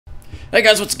Hey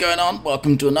guys, what's going on?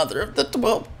 Welcome to another of the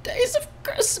 12 Days of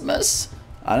Christmas.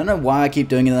 I don't know why I keep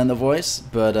doing it in the voice,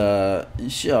 but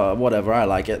sure, whatever, I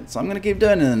like it. So I'm gonna keep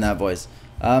doing it in that voice.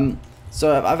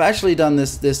 So I've actually done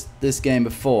this game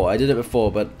before. I did it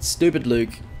before, but stupid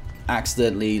Luke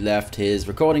accidentally left his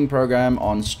recording program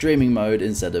on streaming mode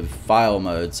instead of file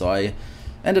mode. So I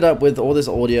ended up with all this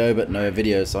audio but no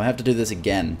video. So I have to do this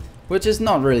again, which is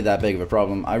not really that big of a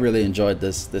problem. I really enjoyed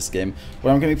this game.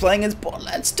 What I'm going to be playing is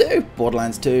Borderlands 2.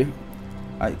 Borderlands 2.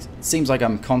 It seems like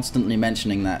I'm constantly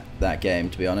mentioning that game,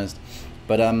 to be honest.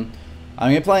 But I'm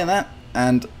going to be playing that,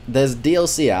 and there's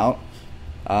DLC out.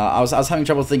 I was having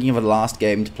trouble thinking of a last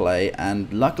game to play,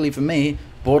 and luckily for me,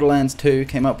 Borderlands 2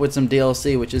 came up with some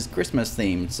DLC which is Christmas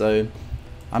themed. So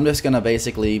I'm just going to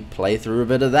basically play through a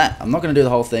bit of that. I'm not going to do the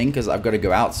whole thing because I've got to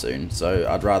go out soon, so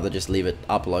I'd rather just leave it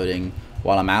uploading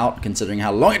while I'm out, considering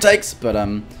how long it takes. But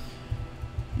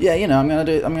yeah, you know, I'm gonna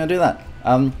do that.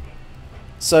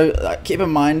 So keep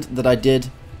in mind that I did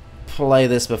play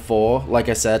this before, like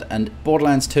I said, and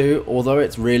Borderlands 2, although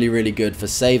it's really good for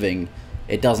saving,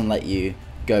 it doesn't let you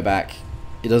go back.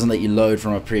 It doesn't let you load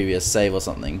from a previous save or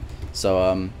something.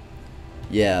 So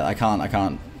yeah, I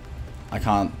can't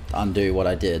undo what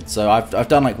I did. So I've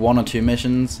done like 1 or 2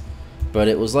 missions, but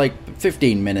it was like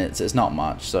 15 minutes. It's not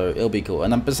much, so it'll be cool.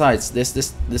 And besides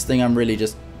this thing, I'm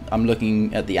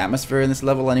looking at the atmosphere in this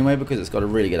level anyway, because it's got a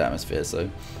really good atmosphere. So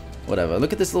whatever.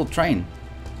 Look at this little train.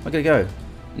 Look at it go.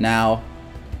 Now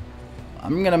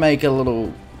I'm gonna make a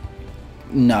little.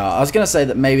 No, I was gonna say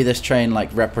that maybe this train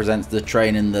like represents the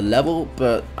train in the level,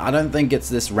 but I don't think it's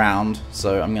this round.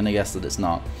 So I'm gonna guess that it's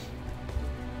not.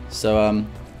 So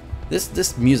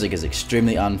this music is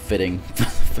extremely unfitting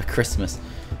for Christmas.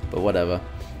 But whatever.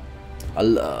 I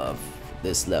love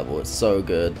this level. It's so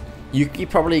good. You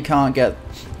probably can't get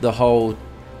the whole.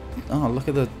 Oh, look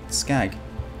at the skag.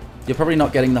 You're probably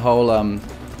not getting the whole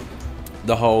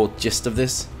gist of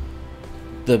this.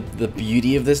 The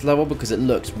beauty of this level, because it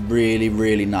looks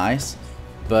really nice.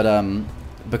 But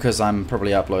because I'm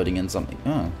probably uploading in something.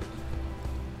 Oh.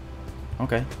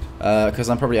 Okay. Because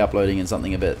I'm probably uploading in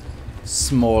something a bit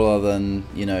smaller than,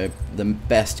 you know, the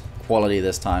best quality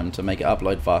this time to make it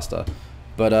upload faster.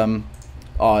 But oh,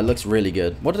 it looks really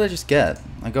good. What did I just get?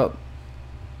 I got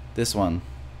this one.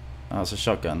 Oh, it's a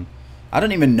shotgun. I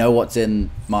don't even know what's in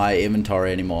my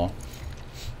inventory anymore.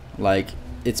 Like,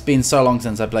 it's been so long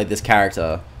since I played this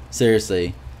character,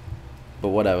 seriously. But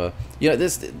whatever. You know,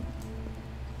 this.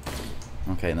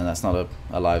 Okay, then that's not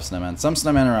a live snowman. Some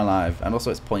snowmen are alive, and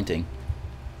also it's pointing.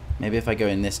 Maybe if I go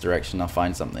in this direction, I'll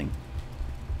find something.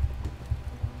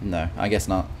 No, I guess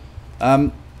not.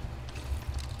 I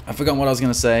forgot what I was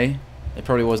gonna say. It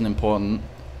probably wasn't important.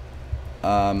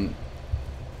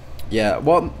 Yeah,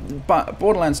 well, but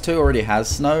Borderlands 2 already has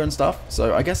snow and stuff,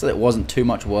 so I guess that it wasn't too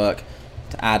much work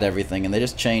to add everything, and they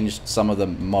just changed some of the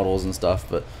models and stuff.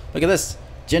 But look at this,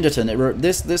 Gingerton.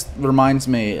 This reminds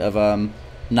me of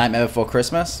Nightmare Before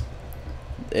Christmas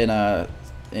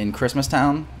in Christmas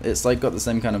Town. It's like got the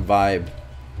same kind of vibe,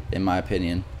 in my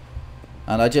opinion.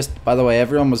 And I just, by the way,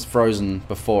 everyone was frozen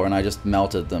before, and I just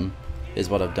melted them, is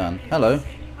what I've done. Hello.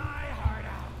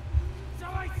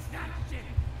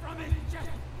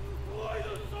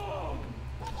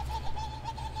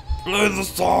 Play the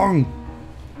song.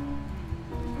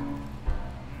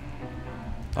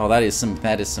 Oh, that is some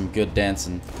good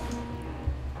dancing.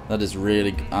 That is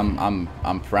really.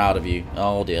 I'm proud of you.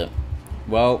 Oh dear.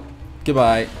 Well,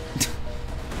 goodbye.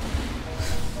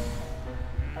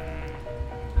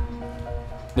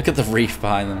 Look at the reef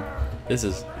behind them. This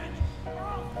is.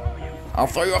 I'll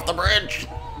throw you off the bridge.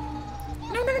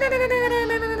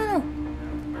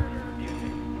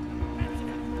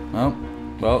 No.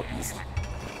 Well.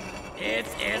 It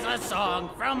is a song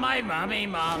from my mummy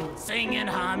mum, singing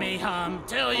hummy hum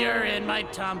till you're in my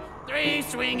tum. 3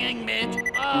 swinging midge,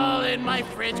 all in my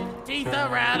fridge. Teeth are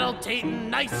rattled, tatin',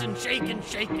 nice and shakin'.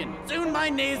 Soon my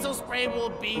nasal spray will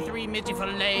be 3 midgy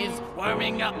fillets,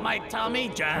 warming up my tummy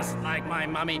just like my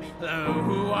mummy. Hello,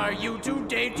 who are you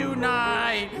today,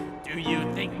 tonight? Do you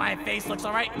think my face looks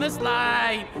alright in this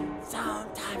light?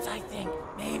 Sometimes I think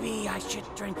maybe I should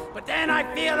drink, but then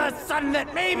I feel a sudden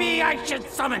that maybe I should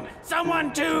summon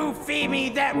someone to feed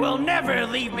me that will never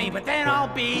leave me. But then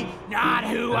I'll be not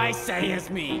who I say is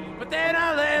me. But then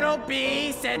a little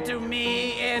bee said to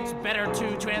me, it's better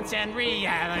to transcend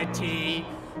reality.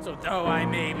 So though I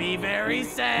may be very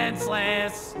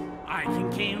senseless, I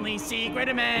can keenly see great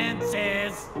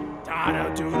immenses.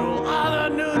 Da-da-doodle, all the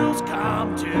noodles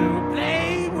come to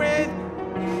play with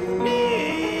me.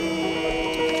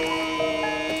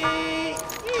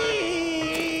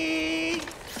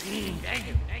 Thank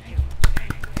you.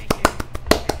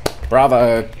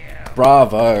 Bravo!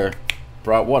 Bravo!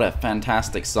 Bro, what a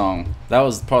fantastic song. That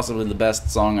was possibly the best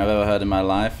song I've ever heard in my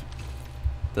life.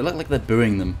 They look like they're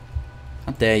booing them.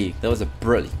 How dare you? That was a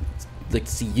brilliant. Like,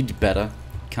 see, you do better.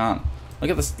 Can't.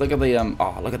 Look at this. Look at the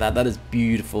oh, look at that. That is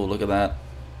beautiful. Look at that.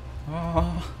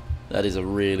 Oh, that is a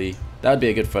really. That would be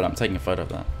a good photo. I'm taking a photo of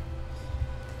that.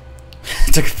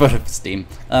 Took a photo of Steam.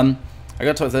 I got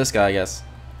to talk to this guy, I guess.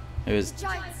 Who is.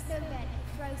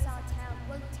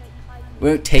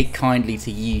 Won't take kindly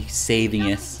to you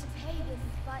saving us.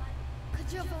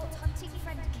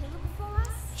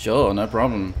 Sure, no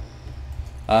problem.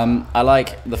 I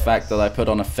like the fact that I put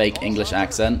on a fake English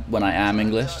accent when I am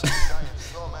English.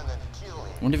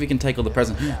 I wonder if you can take all the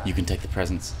presents. You can take the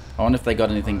presents. I wonder if they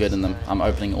got anything good in them. I'm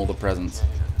opening all the presents.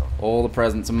 All the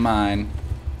presents are mine.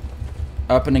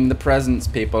 Opening the presents,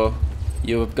 people.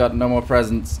 You have got no more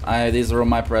presents. These are all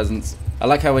my presents. I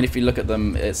like how when if you look at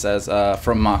them, it says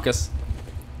from Marcus.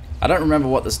 I don't remember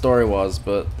what the story was,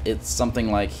 but it's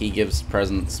something like he gives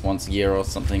presents once a year or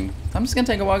something. I'm just gonna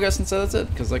take a wild guess and say that's it,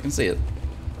 because I can see it.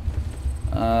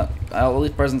 All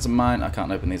these presents are mine. I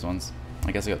can't open these ones.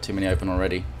 I guess I got too many open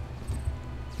already.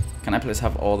 Can I please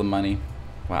have all the money?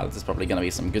 Wow, this is probably gonna be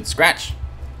some good scratch.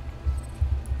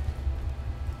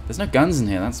 There's no guns in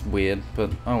here, that's weird,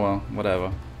 but oh well,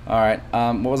 whatever. Alright,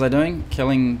 what was I doing?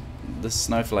 Killing the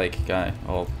snowflake guy.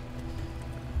 Oh,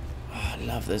 I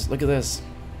love this. Look at this.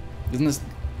 Isn't this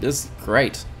is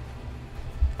great?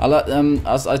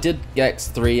 I did Gex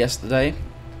 3 yesterday,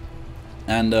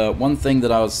 and one thing that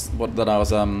I was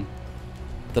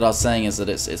saying is that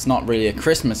it's not really a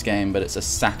Christmas game, but it's a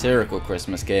satirical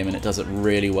Christmas game, and it does it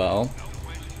really well.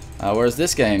 Whereas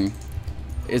this game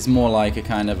is more like a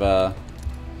kind of a,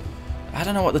 I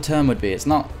don't know what the term would be. It's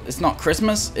not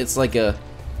Christmas. It's like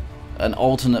an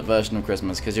alternate version of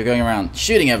Christmas, because you're going around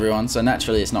shooting everyone, so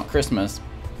naturally it's not Christmas.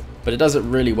 But it does it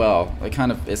really well.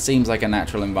 It seems like a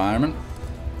natural environment.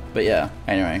 But yeah,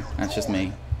 anyway, that's just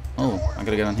me. Oh, I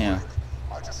gotta get on here.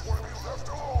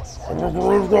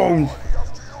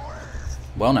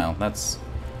 Well now, that's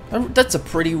a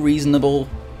pretty reasonable.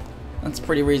 That's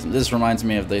pretty reasonable. This reminds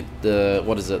me of the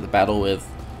what is it? The battle with,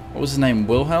 what was his name?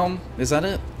 Wilhelm? Is that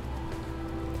it?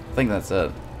 I think that's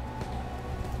it.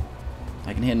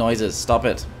 I can hear noises. Stop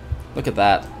it. Look at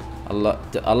that. I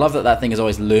love that thing is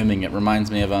always looming. It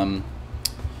reminds me of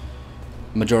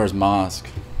Majora's Mask.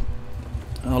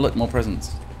 Oh look, more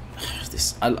presents.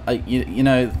 You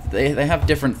know, they have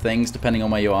different things depending on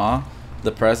where you are.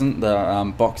 The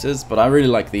boxes, but I really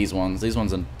like these ones. These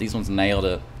ones nailed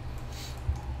it.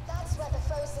 That's where the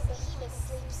frozen behemoth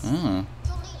sleeps. Oh.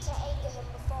 You'll need to anger him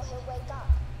before he'll wake up.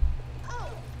 Oh,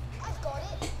 I've got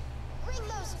it. Ring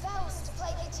those bells to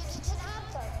play the Egyptian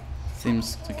anthem.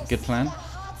 Seems like a good plan.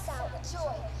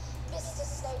 Mr.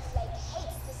 Snowflake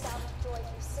hates the sound of joy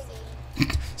from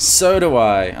singing. So do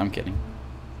I. I'm kidding.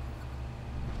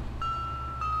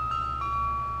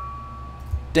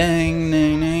 Dang,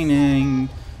 dang, dang, dang.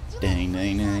 Dang,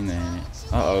 dang, dang, dang.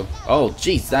 Uh-oh. Oh,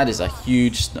 jeez, that is a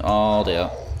huge... Oh,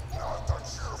 dear.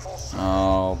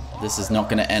 Oh, this is not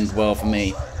going to end well for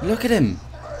me. Look at him.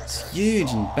 It's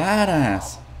huge and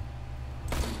badass.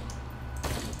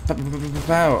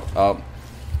 Oh.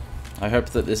 I hope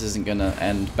that this isn't going to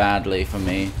end badly for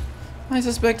me. I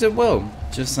suspect it will.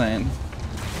 Just saying.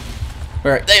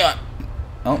 Alright, there you are.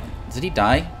 Oh, did he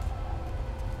die?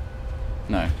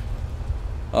 No.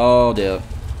 Oh dear.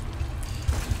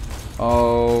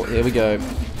 Oh, here we go.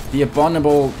 The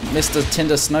abominable Mr.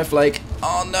 Tinder Snowflake.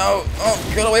 Oh no!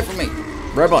 Oh, get away from me!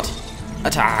 Robot,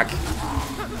 attack!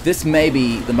 This may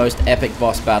be the most epic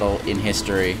boss battle in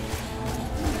history.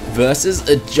 Versus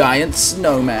a giant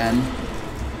snowman.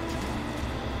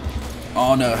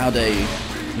 Oh no, how dare you.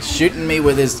 He's shooting me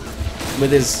with his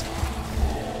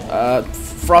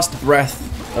frost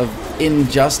breath of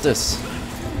injustice.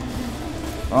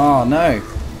 Oh no.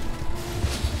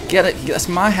 Get it, that's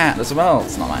my hat as well.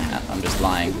 It's not my hat, I'm just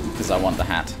lying because I want the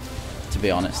hat, to be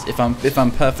honest. If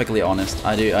I'm perfectly honest,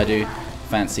 I do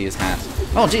fancy his hat.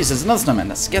 Oh jeez, there's another snowman.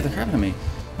 That scared the crap out of me.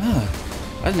 Oh,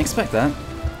 I didn't expect that.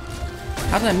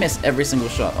 How did I miss every single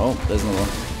shot? Oh, there's another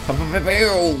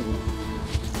one.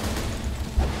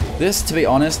 This, to be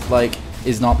honest, like,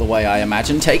 is not the way I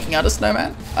imagined taking out a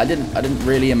snowman. I didn't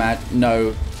really imagine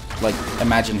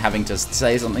having to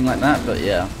say something like that, but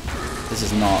yeah, this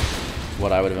is not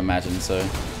what I would have imagined, so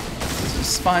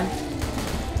it's fine.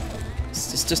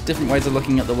 It's just different ways of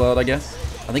looking at the world, I guess.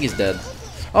 I think he's dead.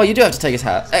 Oh, you do have to take his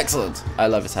hat. Excellent. I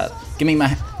love his hat. Give me the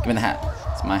hat.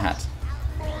 It's my hat.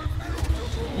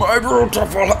 My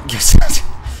beautiful hat. Yes.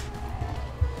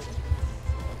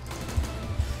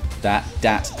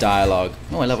 That dialogue.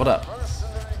 Oh, I leveled up.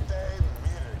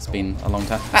 It's been a long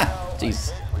time. Ah,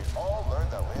 jeez.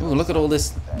 Ooh, look at all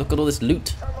this. Look at all this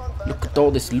loot. Look at all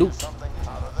this loot.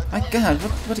 My God,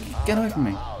 what? Get away from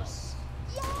me!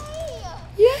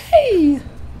 Yay!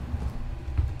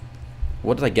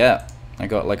 What did I get? I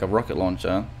got like a rocket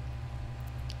launcher.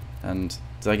 And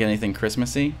did I get anything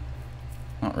Christmassy?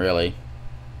 Not really.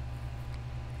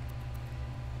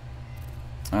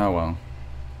 Oh well.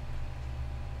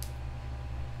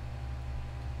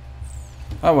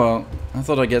 Oh well. I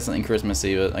thought I'd get something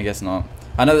Christmassy, but I guess not.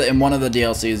 I know that in one of the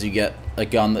DLCs you get a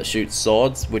gun that shoots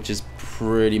swords, which is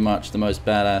pretty much the most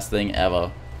badass thing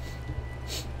ever.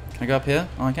 Can I go up here?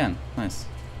 Oh, I can. Nice.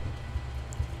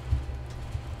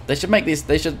 They should make these.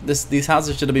 These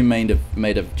houses should have been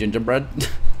made of gingerbread.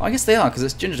 I guess they are because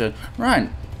it's gingerbread. Right.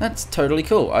 That's totally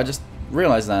cool. I just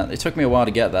realized that. It took me a while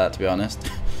to get that, to be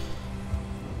honest.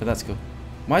 But that's cool.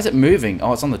 Why is it moving?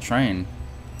 Oh, it's on the train.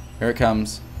 Here it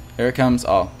comes. Here it comes.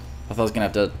 Oh, I thought I was gonna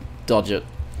have to dodge it.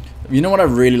 You know what I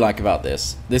really like about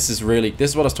this? This is what I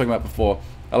was talking about before.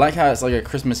 I like how it's like a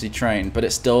Christmassy train, but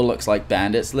it still looks like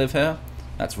bandits live here.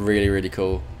 That's really, really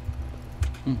cool.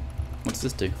 What does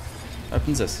this do?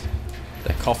 Opens this.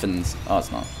 They're coffins. Oh, it's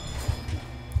not.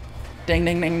 Ding,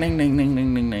 ding, ding, ding, ding, ding,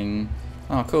 ding, ding, ding.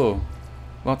 Oh, cool.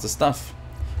 Lots of stuff.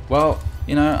 Well,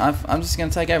 you know, I'm just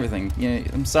gonna take everything. You know,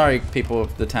 I'm sorry, people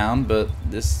of the town, but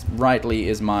this rightly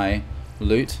is my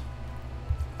loot.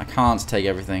 I can't take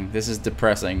everything. This is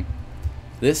depressing.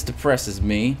 This depresses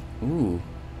me. Ooh.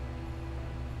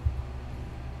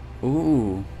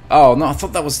 Ooh. Oh no, I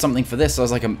thought that was something for this. I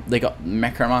was like, they got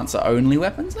Mechamancer only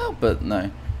weapons now, but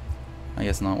no. I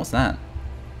guess not. What's that?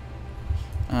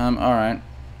 Alright.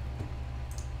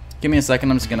 Give me a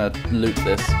second, I'm just gonna loot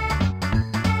this.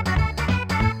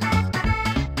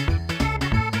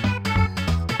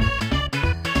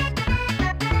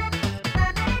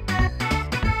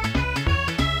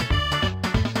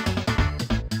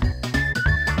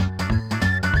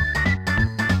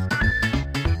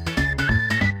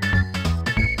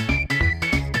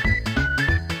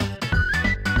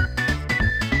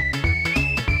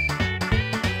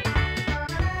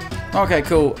 Okay,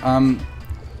 cool.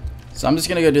 So I'm just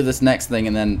gonna go do this next thing,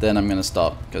 and then I'm gonna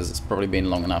stop because it's probably been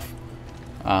long enough.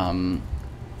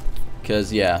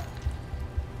 Because yeah,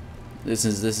 this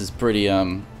is pretty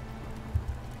like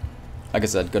I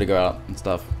said, gotta go out and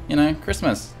stuff. You know,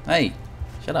 Christmas. Hey,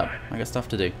 shut up. I got stuff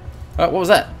to do. Oh, what was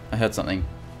that? I heard something.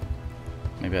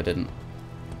 Maybe I didn't.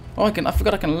 Oh, I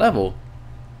forgot I can level.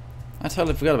 I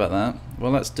totally forgot about that.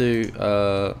 Well, let's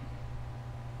do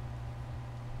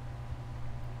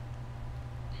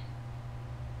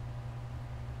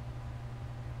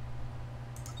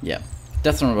yeah,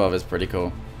 death from above is pretty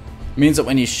cool. It means that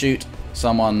when you shoot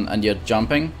someone and you're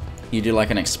jumping, you do like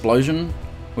an explosion,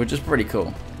 which is pretty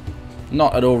cool.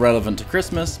 Not at all relevant to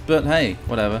Christmas, but hey,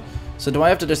 whatever. So do I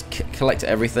have to just collect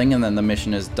everything and then the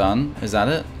mission is done? Is that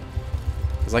it?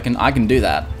 Because I can do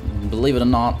that. Believe it or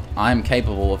not, I'm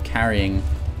capable of carrying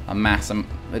a mass. It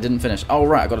didn't finish. Oh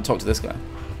right, I got to talk to this guy.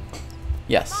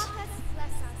 Yes.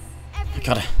 I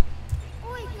gotta.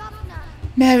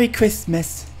 Merry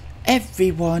Christmas,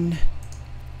 everyone.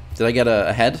 Did I get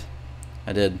a head?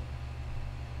 I did.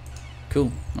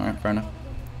 Cool. Alright, fair enough.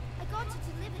 I got to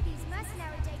deliver these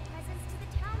mercenary day presents to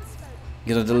the townsfolk.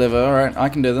 You gotta deliver, alright, I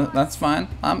can do that. That's fine.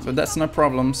 That's no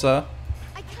problem, sir.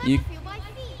 I can't feel my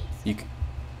feet.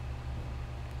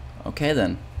 Okay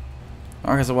then.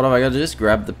 Okay, so what have I got to do? Just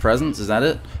grab the presents, is that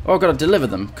it? Oh, I've got to deliver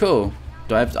them. Cool.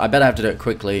 I bet I have to do it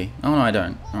quickly. Oh no, I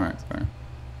don't. Alright, fair.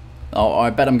 Oh, I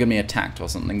bet I'm gonna be attacked or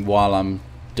something while I'm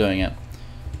doing it.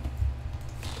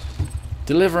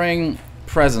 Delivering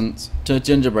presents to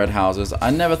gingerbread houses.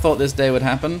 I never thought this day would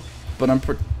happen, but I'm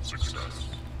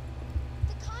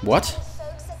What?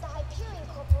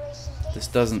 This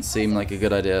doesn't seem like a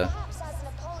good idea.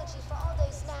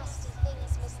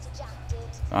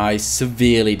 I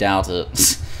severely doubt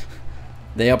it.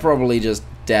 They are probably just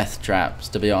death traps,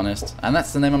 to be honest. And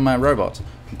that's the name of my robot.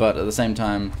 But at the same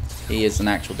time, he is an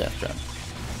actual death trap.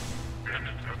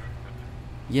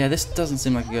 Yeah, this doesn't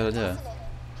seem like a good idea.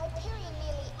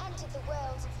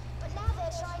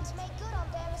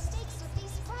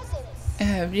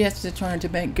 Yes, they're trying to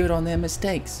make good on their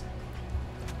mistakes.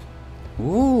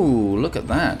 Ooh, look at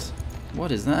that.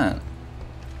 What is that?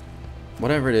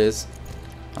 Whatever it is,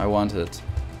 I want it.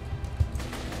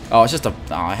 Oh, it's just a...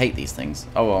 Oh, I hate these things.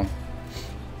 Oh well.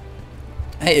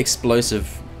 I hate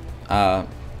explosive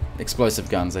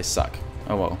guns. They suck.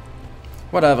 Oh well.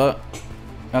 Whatever.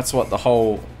 That's what the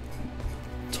whole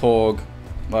Torg,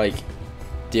 like,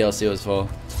 DLC was for.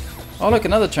 Oh look,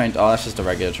 another train. Oh, that's just a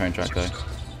regular train track though.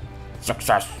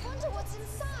 Success.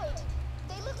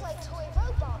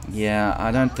 Yeah,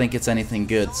 I don't think it's anything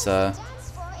good, sir.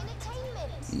 Dance for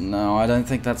entertainment. No, I don't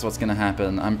think that's what's gonna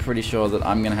happen. I'm pretty sure that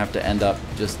I'm gonna have to end up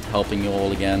just helping you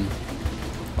all again.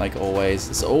 Like always.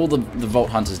 It's all the Vault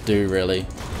Hunters do, really.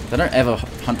 They don't ever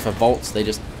hunt for vaults, they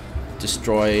just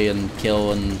destroy and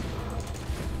kill and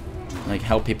like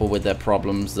help people with their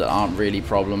problems that aren't really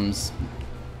problems.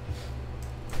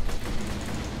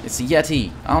 It's a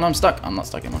Yeti. Oh no, I'm stuck. I'm not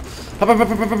stuck anymore.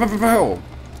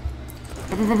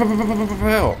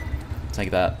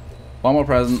 Take that. One more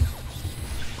present.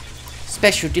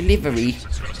 Special delivery.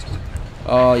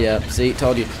 Oh yeah, see,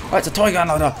 told you. Oh, it's a toy gun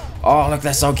loader. Oh look,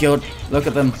 they're so cute. Look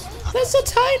at them. They're so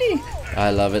tiny.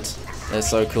 I love it. They're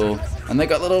so cool. And they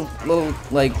got little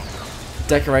like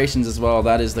decorations as well.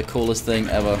 That is the coolest thing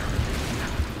ever.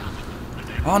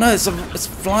 Oh no, it's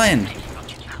flying.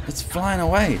 It's flying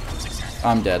away.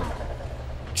 I'm dead.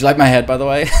 Do you like my head, by the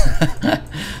way?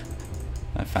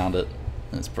 I found it.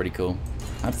 It's pretty cool.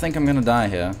 I think I'm gonna die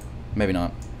here. Maybe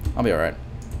not. I'll be alright.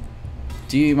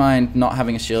 Do you mind not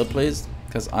having a shield, please?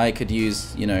 Because I could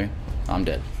use, you know... I'm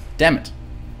dead. Damn it.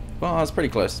 Well, I was pretty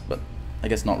close, but I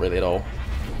guess not really at all.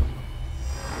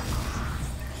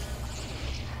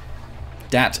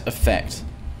 Dat effect.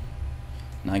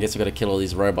 Now I guess we've got to kill all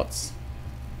these robots.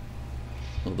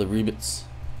 All the robots.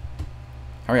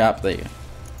 Hurry up, there you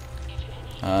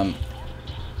go.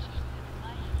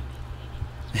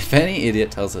 If any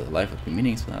idiot tells her life would be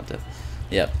meaningless without death.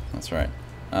 Yep, that's right.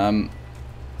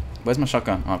 Where's my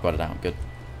shotgun? Oh, I've got it out. Good.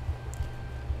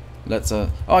 Let's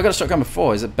oh, I got a shotgun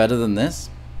before. Is it better than this?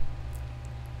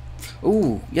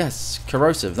 Ooh, yes,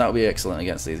 corrosive. That would be excellent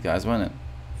against these guys, won't it?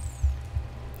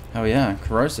 Oh yeah,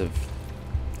 corrosive.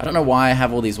 I don't know why I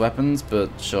have all these weapons, but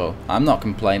sure. I'm not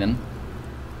complaining.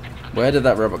 Where did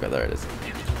that robot go? There it is.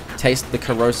 Taste the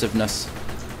corrosiveness.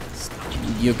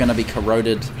 You're gonna be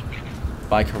corroded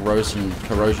by corrosion.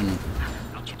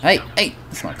 Hey, hey,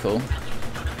 that's not cool.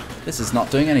 This is not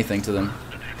doing anything to them.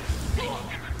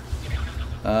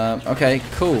 Okay,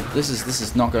 cool. This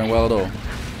is not going well at all.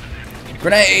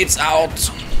 Grenades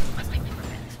out!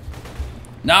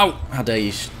 No! How dare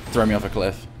you throw me off a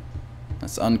cliff?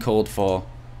 That's uncalled for.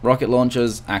 Rocket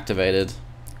launchers activated.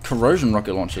 Corrosion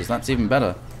rocket launchers. That's even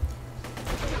better.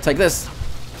 Take this.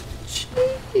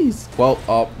 Jeez. Well,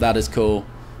 oh, that is cool.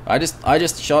 I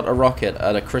just shot a rocket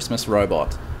at a Christmas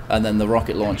robot, and then the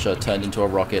rocket launcher turned into a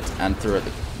rocket and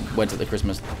went at the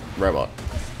Christmas robot.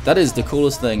 That is the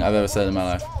coolest thing I've ever said in my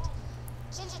life.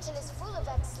 Gingerton is full of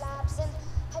X-Labs, and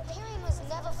Hyperion was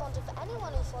never fond of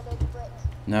anyone who followed the brick.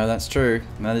 No, that's true.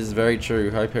 That is very true.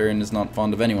 Hyperion is not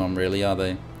fond of anyone, really, are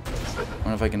they? I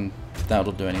wonder if I can...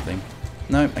 That'll do anything.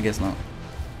 No, I guess not.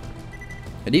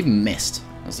 It even missed.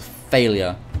 That was a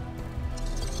failure.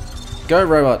 Go,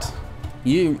 robot.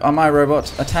 You are my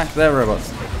robot. Attack their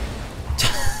robots.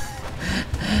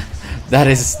 That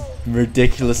is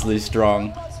ridiculously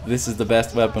strong. This is the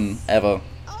best weapon ever.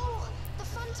 Oh, the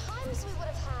fun times we would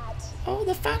have had. Oh,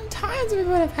 the fun times we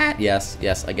would have had. Yes,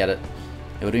 yes, I get it.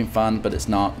 It would have been fun, but it's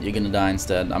not. You're gonna die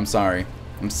instead. I'm sorry.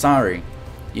 I'm sorry.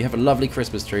 You have a lovely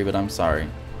Christmas tree, but I'm sorry.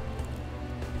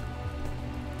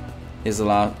 Here's the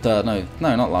last... no,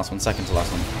 not last one. Second to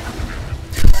last one.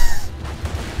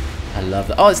 I love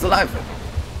that. Oh, it's the life.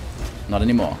 Not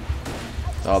anymore.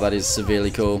 Oh, that is severely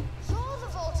cool. You're the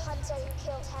Vault Hunter who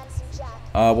killed Handsome Jack.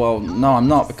 Well, no, I'm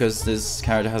not, because this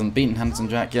character hasn't beaten Handsome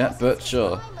Jack yet, but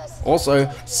sure. Also,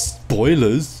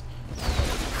 spoilers.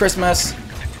 Christmas.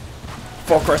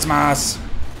 For Christmas.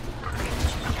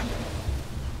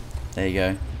 There you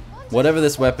go. Whatever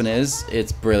this weapon is,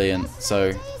 it's brilliant,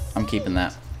 so I'm keeping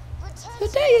that. The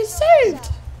day is saved!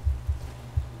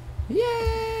 Yay!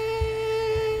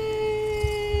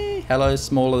 Hello,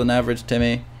 smaller than average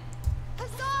Timmy.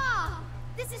 Huzzah!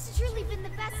 This has truly been the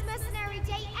best mercenary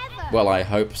day ever. Well, I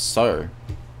hope so.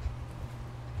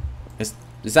 Is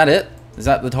that it? Is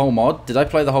that the whole mod? Did I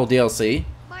play the whole DLC?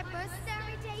 My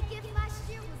mercenary day gift last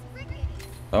year was freaking.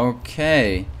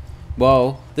 Okay.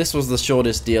 Well, this was the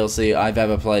shortest DLC I've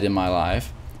ever played in my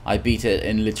life. I beat it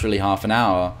in literally half an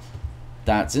hour.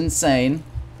 That's insane,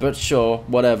 but sure,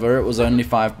 whatever. It was only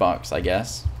 $5, I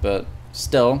guess. But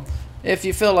still, if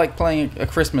you feel like playing a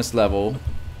Christmas level,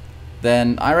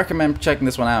 then I recommend checking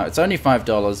this one out. It's only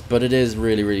 $5, but it is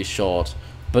really, really short.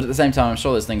 But at the same time, I'm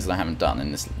sure there's things that I haven't done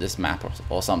in this map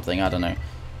or something. I don't know.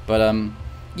 But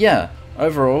yeah.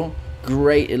 Overall,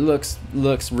 great. It looks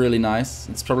really nice.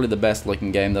 It's probably the best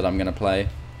looking game that I'm gonna play,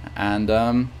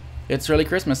 and it's really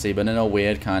Christmassy, but in a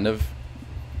weird kind of,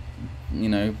 you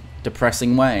know,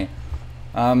 depressing way.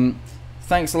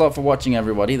 Thanks a lot for watching,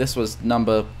 everybody. This was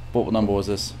what number was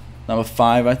this? Number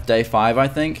 5, day 5, I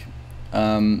think.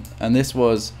 And this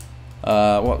was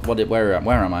Where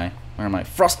am I? Where am I?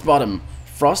 Frostbottom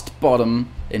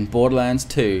in Borderlands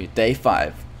 2, Day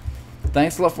 5.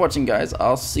 Thanks a lot for watching, guys.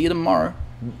 I'll see you tomorrow.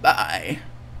 Bye.